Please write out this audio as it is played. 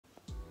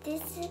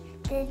This is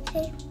the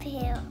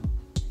pigtail.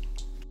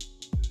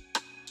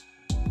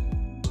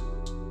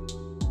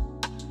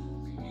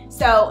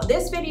 So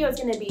this video is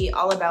going to be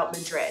all about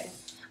Madrid.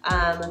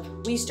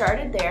 We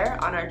started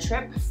there on our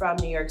trip from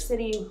New York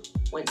City,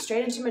 went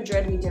straight into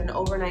Madrid. We did an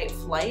overnight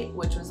flight,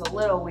 which was a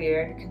little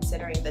weird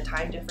considering the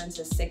time difference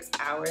is 6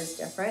 hours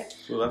different.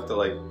 So we left at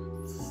like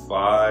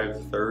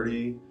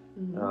 5:30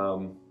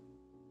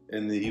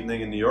 in the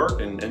evening in New York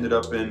and ended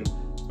up in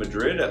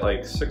Madrid at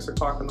like 6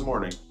 o'clock in the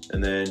morning,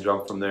 and then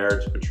jumped from there,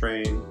 took a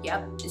train.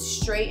 Yep,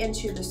 straight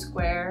into the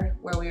square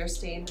where we were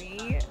staying.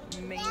 We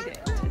made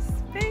it to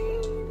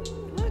Spain.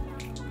 Look.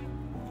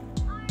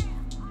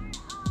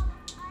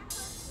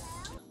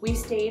 We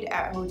stayed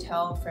at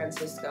Hotel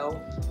Francisco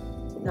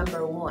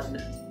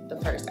 #1, the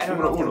first. I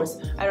don't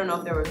know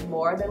if there was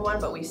more than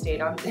one, but we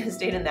stayed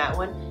in that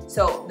one.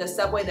 So the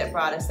subway that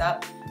brought us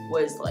up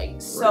was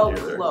like so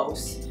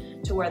close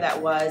to where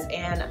that was,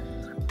 and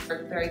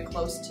we're very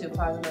close to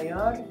Plaza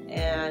Mayor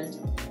and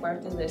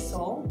Puerto del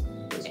Sol.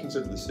 It's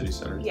considered the city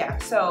center. Yeah,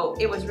 so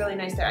it was really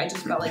nice there. I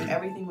just felt like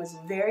everything was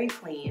very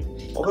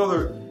clean.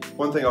 Although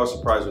one thing I was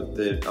surprised with,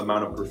 the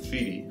amount of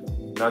graffiti,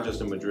 not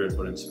just in Madrid,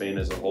 but in Spain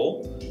as a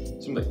whole.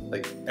 It seemed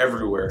like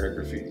everywhere had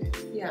graffiti.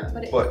 Yeah,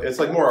 but it's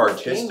like more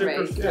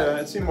artistic. Yeah,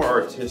 it seemed more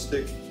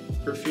artistic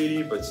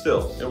graffiti, but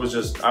still, it was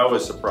just, I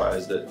was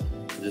surprised that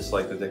just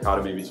like the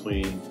dichotomy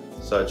between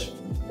such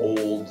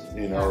old,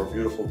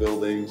 beautiful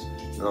buildings,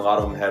 and a lot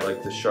of them had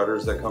like the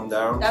shutters that come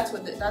down. That's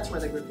where the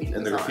graffiti was.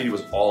 And the graffiti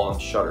was all on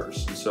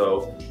shutters, and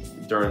so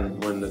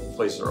when the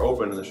places are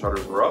open and the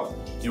shutters were up,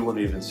 you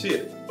wouldn't even see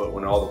it. But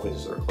when all the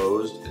places are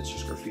closed, it's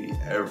just graffiti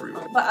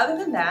everywhere. But other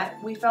than that,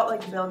 we felt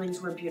like the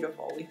buildings were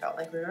beautiful. We felt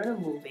like we were in a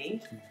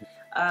movie.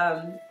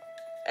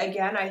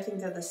 Again, I think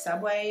that the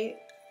subway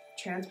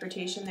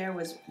transportation there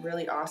was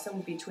really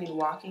awesome. Between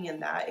walking and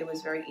that, it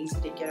was very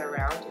easy to get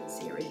around and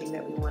see everything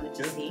that we wanted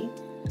to see.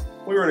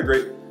 We were in a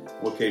great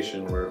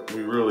location where I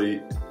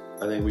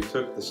think we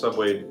took the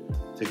subway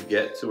to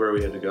get to where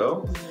we had to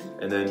go,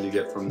 and then to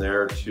get from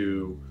there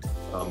to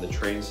the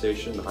train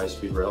station, the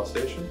high-speed rail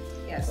station.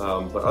 Yes.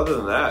 But other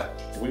than that,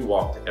 we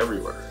walked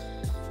everywhere.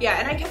 Yeah,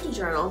 and I kept a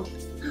journal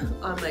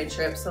on my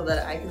trip so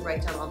that I could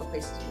write down all the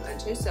places we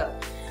went to. So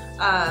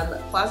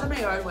Plaza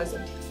Mayor was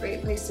a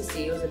great place to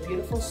see. It was a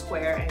beautiful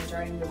square, and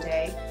during the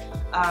day,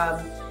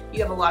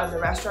 you have a lot of the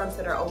restaurants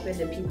that are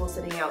open and people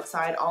sitting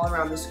outside all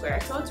around the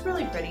square. So it's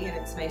really pretty and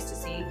it's nice to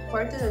see.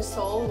 Puerto del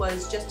Sol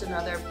was just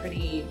another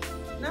pretty,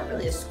 not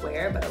really a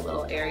square, but a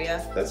little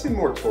area. That seemed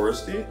more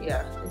touristy.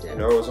 Yeah, it did.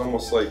 It was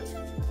almost like,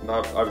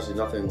 obviously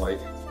nothing like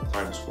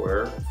Times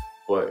Square,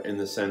 but in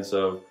the sense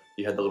of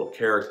you had the little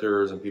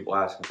characters and people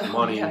asking for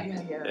money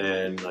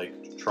and like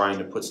trying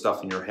to put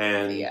stuff in your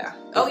hand. Yeah.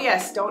 Oh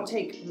yes,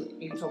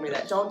 you told me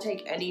that. Don't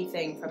take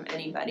anything from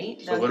anybody.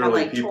 So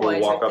literally people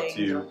walk up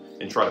to you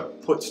and try to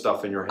put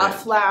stuff in your hand. A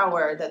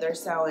flower that they're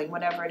selling,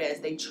 whatever it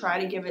is, they try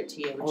to give it to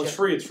you. Oh, it's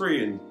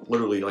free, and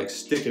literally like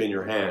stick it in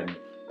your hand,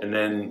 and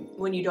then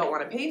when you don't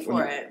want to pay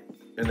for it.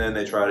 And then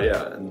they try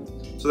to, and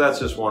so that's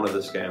just one of the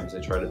scams they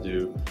try to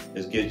do,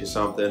 is get you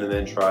something and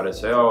then try to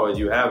say, oh,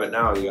 you have it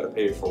now, you got to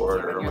pay for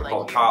it, or I'm going to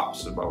call the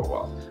cops, and blah,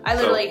 blah, blah. I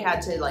literally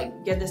had to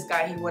like get this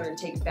guy, he wouldn't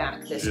take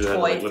back this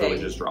toy thing. Literally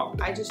just drop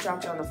it. I just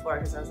dropped it on the floor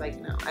because I was like,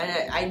 no.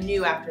 And I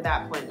knew after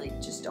that point,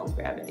 like, just don't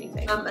grab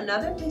anything.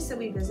 Another place that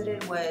we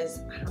visited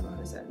was, I don't know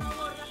what is it.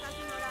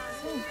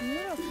 So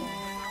beautiful.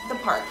 The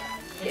park.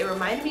 It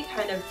reminded me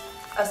kind of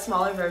a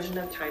smaller version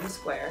of Times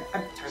Square.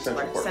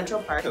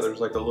 Central Park. Yeah, there's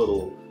like a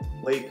little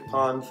lake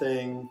pond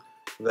thing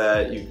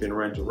that you can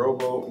rent a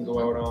rowboat and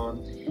go out on.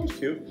 It was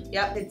cute.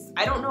 Yep,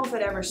 I don't know if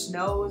it ever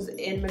snows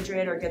in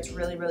Madrid or gets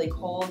really, really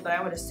cold, but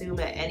I would assume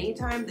at any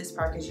time this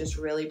park is just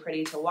really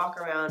pretty to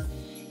walk around.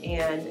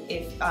 And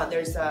if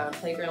there's a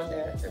playground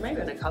there might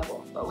have been a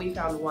couple, but we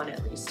found one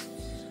at least.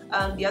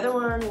 The other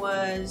one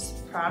was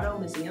Prado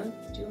Museum.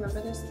 Do you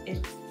remember this?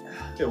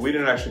 Yeah, we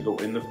didn't actually go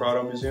in the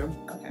Prado Museum.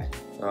 Okay.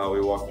 We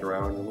walked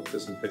around and looked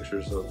at some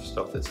pictures of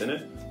stuff that's in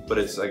it, but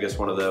it's, I guess,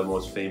 one of the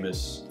most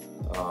famous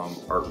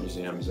art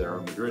museums there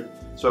in Madrid.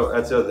 So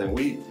that's the other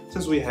thing.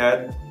 Since we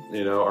had,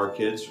 our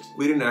kids,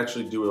 we didn't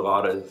actually do a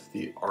lot of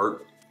the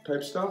art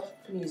type stuff.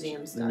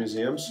 Museum stuff. The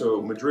museum.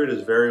 So Madrid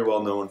is very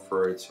well known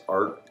for its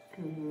art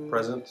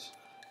presence,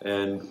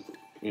 and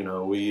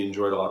we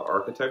enjoyed a lot of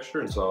architecture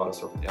and saw a lot of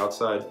stuff on the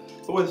outside.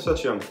 But with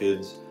such young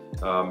kids,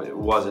 it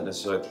wasn't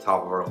necessarily at the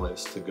top of our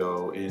list to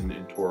go in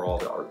and tour all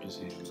the art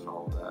museums and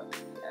all of that.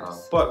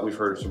 But we've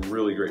heard some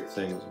really great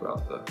things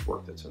about the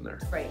work that's in there.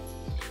 Right.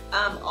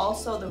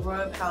 Also, the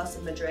Royal Palace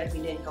of Madrid,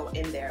 we didn't go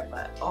in there,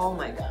 but oh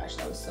my gosh,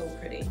 that was so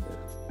pretty.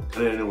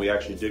 And then we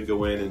actually did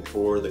go in and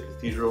tour the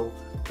cathedral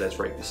that's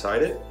right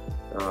beside it.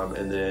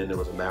 And then there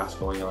was a mass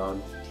going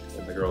on,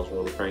 and the girls were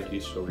a little cranky,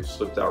 so we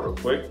slipped out real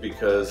quick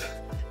because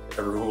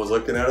everyone was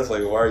looking at us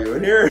like, why are you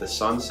in here? The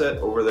sunset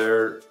over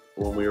there,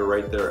 when we were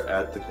right there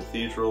at the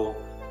cathedral,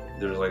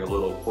 there's like a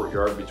little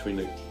courtyard between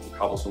the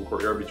cobblestone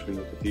courtyard between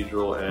the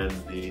cathedral and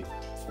the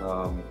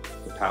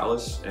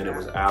palace, and it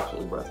was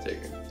absolutely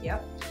breathtaking.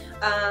 Yep.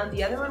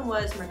 The other one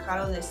was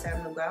Mercado de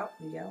San Miguel.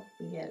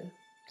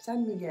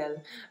 San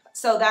Miguel.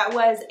 So that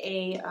was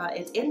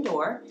it's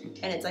indoor,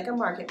 and it's like a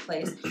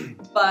marketplace,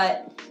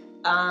 but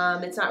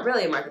it's not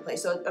really a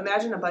marketplace. So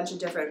imagine a bunch of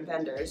different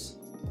vendors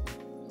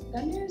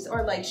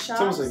or like shops. It's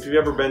almost like, if you've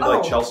ever been to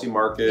like Chelsea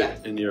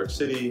Market in New York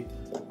City,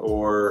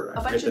 or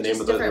I forget the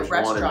name of the, there's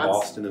one in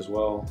Boston as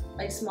well.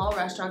 Like small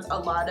restaurants, a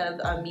lot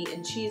of meat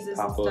and cheeses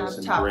Tapas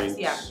and stuff. Drinks.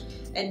 Yeah.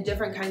 And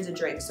different kinds of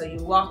drinks. So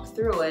you walk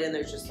through it and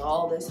there's just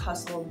all this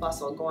hustle and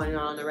bustle going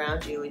on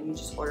around you, and you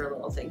just order a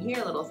little thing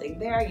here, a little thing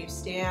there. You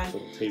stand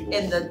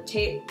in the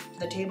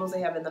tables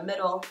they have in the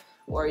middle,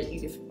 or if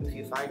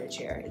you find a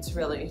chair.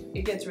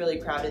 It gets really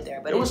crowded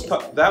there. But it was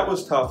tough. That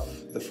was tough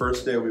the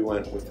first day we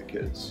went with the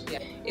kids. Yeah,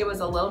 it was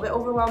a little bit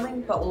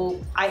overwhelming, but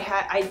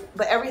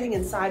but everything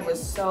inside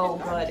was so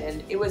good,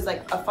 and it was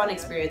like a fun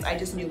experience. I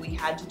just knew we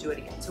had to do it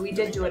again. So we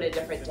did do it a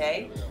different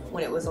day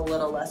when it was a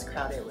little less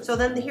crowded. So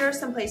then here are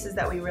some places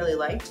that we really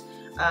liked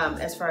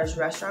as far as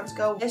restaurants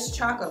go. This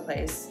chocolate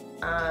place,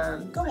 go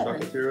ahead.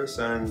 Chocolateria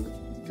San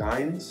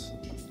Gines?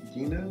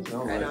 I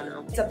don't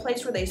know. It's a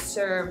place where they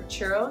serve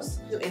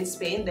churros. In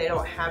Spain, they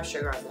don't have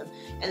sugar on them.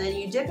 And then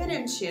you dip it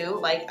into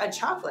like a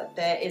chocolate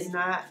that is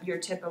not your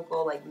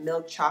typical like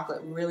milk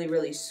chocolate, really,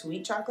 really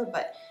sweet chocolate,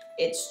 but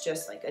it's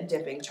just like a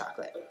dipping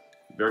chocolate.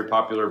 Very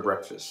popular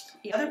breakfast.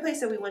 The other place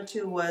that we went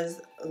to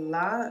was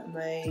La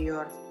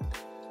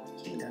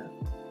Mallorquina.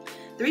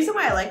 The reason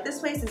why I like this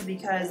place is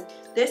because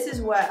this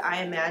is what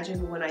I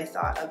imagined when I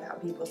thought of how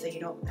people say you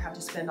don't have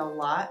to spend a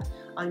lot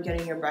on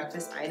getting your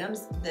breakfast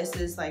items. This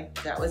is like,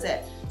 that was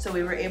it. So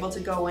we were able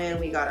to go in,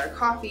 we got our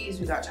coffees,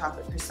 we got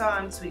chocolate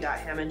croissants, we got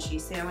ham and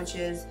cheese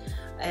sandwiches,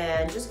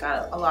 and just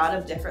got a lot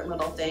of different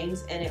little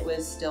things, and it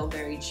was still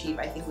very cheap.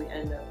 I think we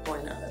ended up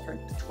going out there for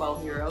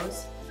 12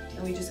 euros.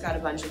 And we just got a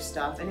bunch of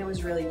stuff, and it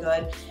was really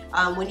good.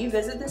 When you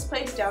visit this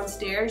place,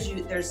 downstairs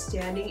there's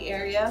standing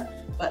area,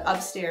 but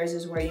upstairs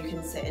is where you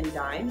can sit and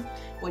dine,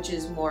 which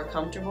is more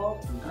comfortable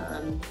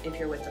if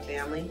you're with the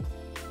family.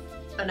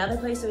 Another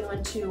place that we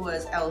went to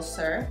was El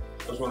Sur.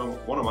 It was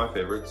one of my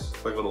favorites.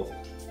 It's like a little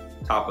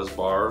tapas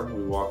bar.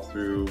 We walked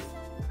through,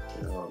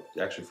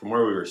 actually from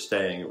where we were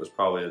staying, it was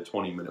probably a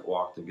 20-minute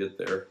walk to get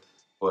there,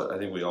 but I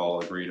think we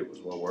all agreed it was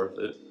well worth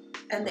it.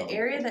 And the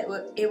area that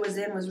it was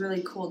in was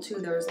really cool too.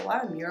 There was a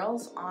lot of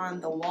murals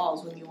on the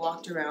walls when you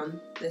walked around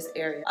this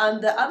area.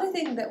 The other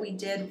thing that we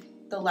did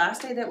the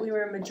last day that we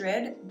were in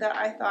Madrid that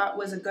I thought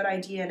was a good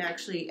idea in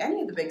actually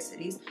any of the big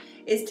cities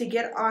is to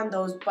get on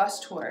those bus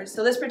tours.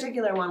 So this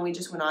particular one we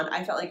just went on,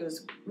 I felt like it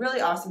was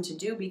really awesome to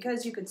do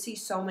because you could see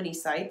so many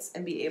sites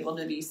and be able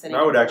to be sitting.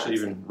 I would actually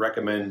even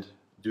recommend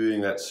doing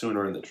that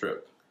sooner in the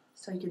trip.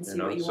 So you can see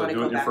what you want to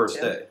go do it your back first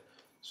to. day.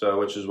 So,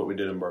 which is what we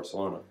did in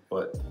Barcelona.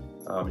 But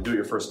you do it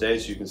your first day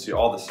so you can see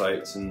all the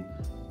sites and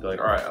you're like,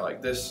 all right, I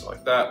like this, I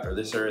like that, or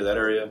this area, that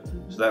area.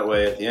 So that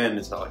way at the end,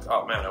 it's not like,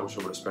 oh man, I wish I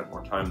would have spent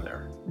more time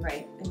there.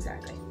 Right,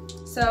 exactly.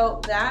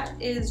 So that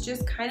is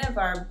just kind of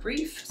our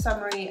brief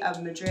summary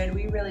of Madrid.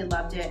 We really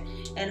loved it,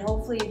 and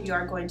hopefully if you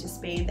are going to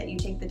Spain that you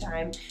take the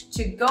time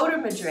to go to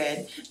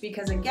Madrid,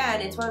 because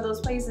again, it's one of those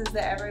places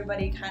that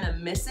everybody kind of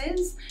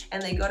misses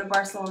and they go to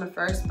Barcelona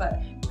first,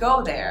 but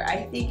go there.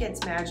 I think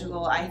it's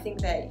magical. I think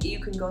that you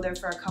can go there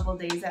for a couple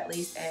days at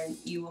least and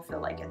you will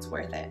feel like it's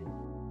worth it.